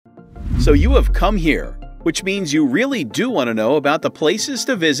So you have come here, which means you really do want to know about the places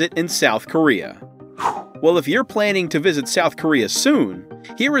to visit in South Korea. Well, if you're planning to visit South Korea soon,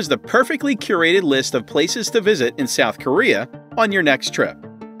 here is the perfectly curated list of places to visit in South Korea on your next trip.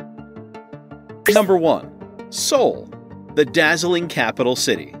 Number 1. Seoul, the dazzling capital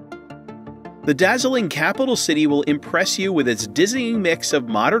city. The dazzling capital city will impress you with its dizzying mix of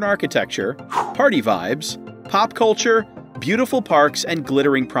modern architecture, party vibes, pop culture, beautiful parks, and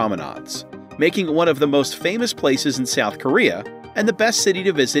glittering promenades, making it one of the most famous places in South Korea and the best city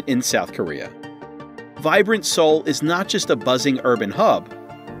to visit in South Korea. Vibrant Seoul is not just a buzzing urban hub,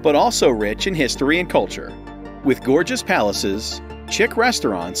 but also rich in history and culture. With gorgeous palaces, chic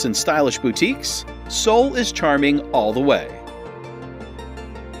restaurants, and stylish boutiques, Seoul is charming all the way.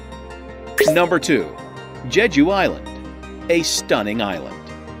 Number 2. Jeju Island, a stunning island.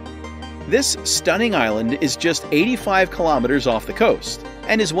 This stunning island is just 85 kilometers off the coast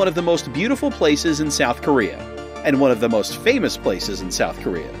and is one of the most beautiful places in South Korea and one of the most famous places in South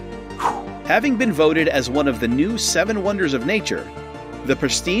Korea. Having been voted as one of the new 7 wonders of nature, the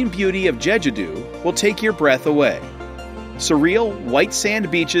pristine beauty of Jeju will take your breath away. Surreal white sand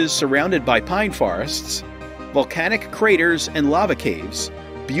beaches surrounded by pine forests, volcanic craters and lava caves,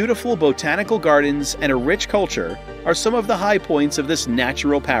 beautiful botanical gardens, and a rich culture are some of the high points of this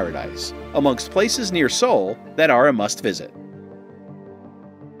natural paradise, amongst places near Seoul that are a must-visit.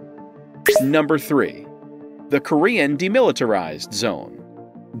 Number 3. The Korean Demilitarized Zone,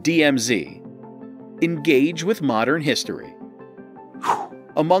 DMZ. Engage with modern history.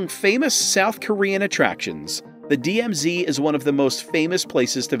 Among famous South Korean attractions, the DMZ is one of the most famous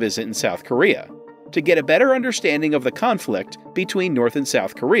places to visit in South Korea, to get a better understanding of the conflict between North and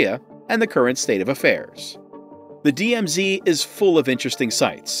South Korea and the current state of affairs. The DMZ is full of interesting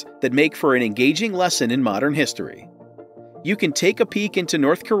sights that make for an engaging lesson in modern history. You can take a peek into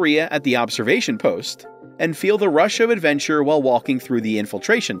North Korea at the observation post and feel the rush of adventure while walking through the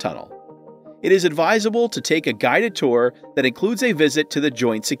infiltration tunnel. It is advisable to take a guided tour that includes a visit to the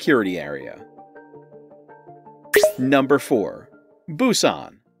joint security area. Number 4.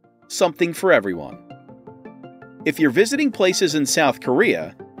 Busan, something for everyone. If you're visiting places in South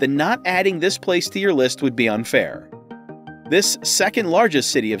Korea, then not adding this place to your list would be unfair. This second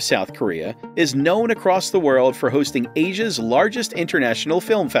largest city of South Korea is known across the world for hosting Asia's largest international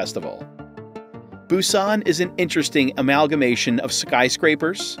film festival. Busan is an interesting amalgamation of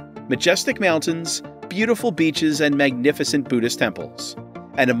skyscrapers, majestic mountains, beautiful beaches, and magnificent Buddhist temples,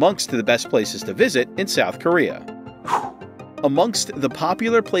 and amongst the best places to visit in South Korea. Amongst the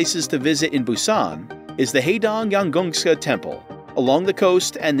popular places to visit in Busan is the Haedong Yanggongsa Temple, along the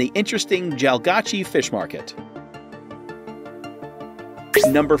coast, and the interesting Jalgachi Fish Market.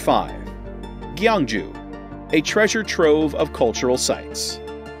 Number 5. Gyeongju, a treasure trove of cultural sites.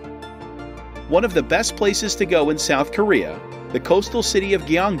 One of the best places to go in South Korea, the coastal city of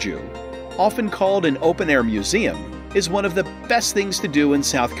Gyeongju, often called an open-air museum, is one of the best things to do in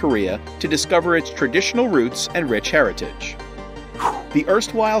South Korea to discover its traditional roots and rich heritage. The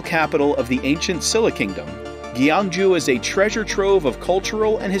erstwhile capital of the ancient Silla Kingdom, Gyeongju is a treasure trove of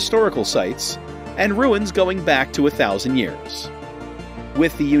cultural and historical sites and ruins going back to 1,000 years.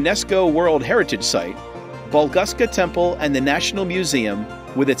 With the UNESCO World Heritage Site, Bulguska Temple, and the National Museum,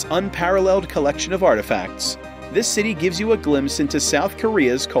 with its unparalleled collection of artifacts, this city gives you a glimpse into South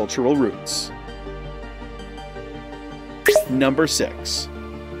Korea's cultural roots. Number 6.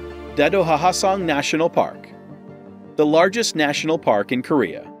 Daedohahasong National Park, the largest national park in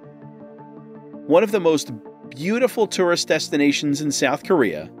Korea. One of the most beautiful tourist destinations in South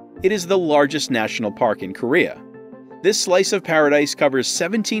Korea, it is the largest national park in Korea. This slice of paradise covers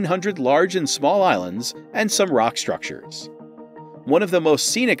 1,700 large and small islands and some rock structures. One of the most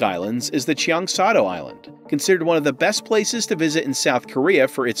scenic islands is the Cheongsado Island, considered one of the best places to visit in South Korea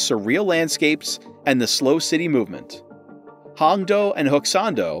for its surreal landscapes and the slow city movement. Hongdo and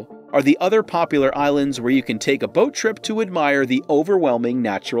Hoksando are the other popular islands where you can take a boat trip to admire the overwhelming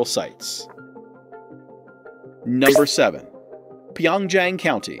natural sights. Number 7. Pyeongchang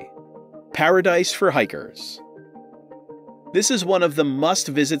County, paradise for hikers. This is one of the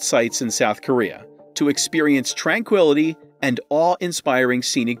must-visit sites in South Korea to experience tranquility and awe-inspiring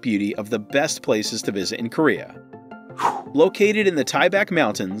scenic beauty of the best places to visit in Korea. Located in the Taebaek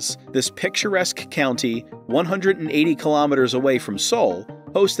Mountains, this picturesque county, 180 kilometers away from Seoul,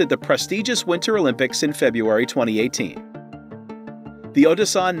 hosted the prestigious Winter Olympics in February 2018. The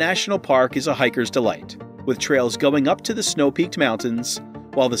Odasan National Park is a hiker's delight, with trails going up to the snow-peaked mountains,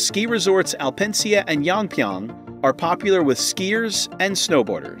 while the ski resorts Alpensia and Yangpyeong are popular with skiers and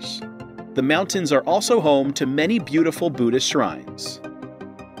snowboarders. The mountains are also home to many beautiful Buddhist shrines.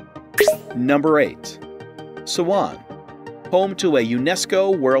 Number 8. Suwon, home to a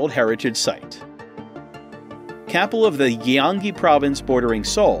UNESCO World Heritage Site. Capital of the Gyeonggi Province bordering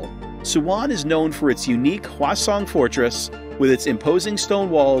Seoul, Suwon is known for its unique Hwasong Fortress with its imposing stone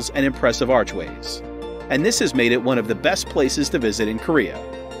walls and impressive archways. And this has made it one of the best places to visit in Korea.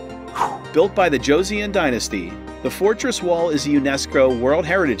 Built by the Joseon Dynasty, the fortress wall is a UNESCO World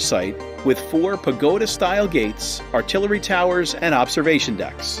Heritage Site with 4 pagoda-style gates, artillery towers, and observation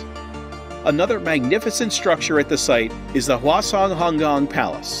decks. Another magnificent structure at the site is the Hwasong Honggang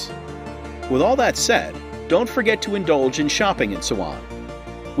Palace. With all that said, don't forget to indulge in shopping in Suwon.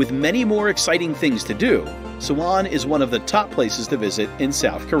 With many more exciting things to do, Suwon is one of the top places to visit in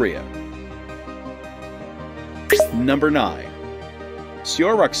South Korea. Number 9.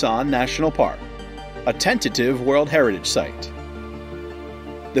 Seoraksan National Park, a tentative World Heritage Site.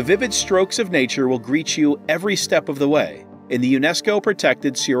 The vivid strokes of nature will greet you every step of the way in the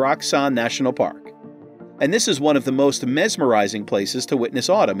UNESCO-protected Seoraksan National Park. And this is one of the most mesmerizing places to witness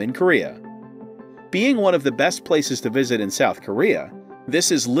autumn in Korea. Being one of the best places to visit in South Korea,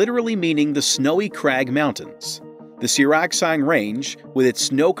 this is literally meaning the snowy crag mountains. The Seoraksan Range, with its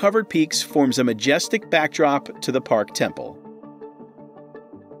snow-covered peaks, forms a majestic backdrop to the park temple.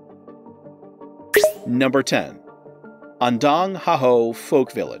 Number 10. Andong Haho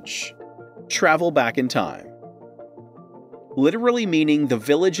Folk Village. Travel back in time. Literally meaning the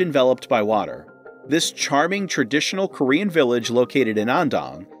village enveloped by water, this charming traditional Korean village located in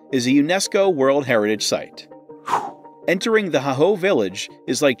Andong is a UNESCO World Heritage Site. Entering the Haho village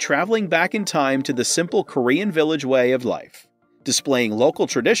is like traveling back in time to the simple Korean village way of life, displaying local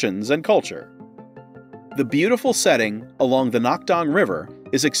traditions and culture. The beautiful setting along the Nakdong River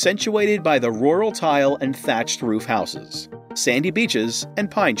is accentuated by the rural tile and thatched roof houses, sandy beaches, and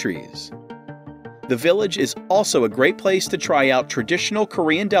pine trees. The village is also a great place to try out traditional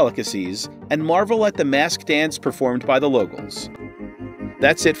Korean delicacies and marvel at the mask dance performed by the locals.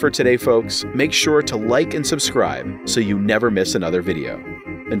 That's it for today, folks. Make sure to like and subscribe so you never miss another video.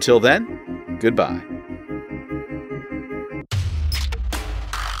 Until then, goodbye.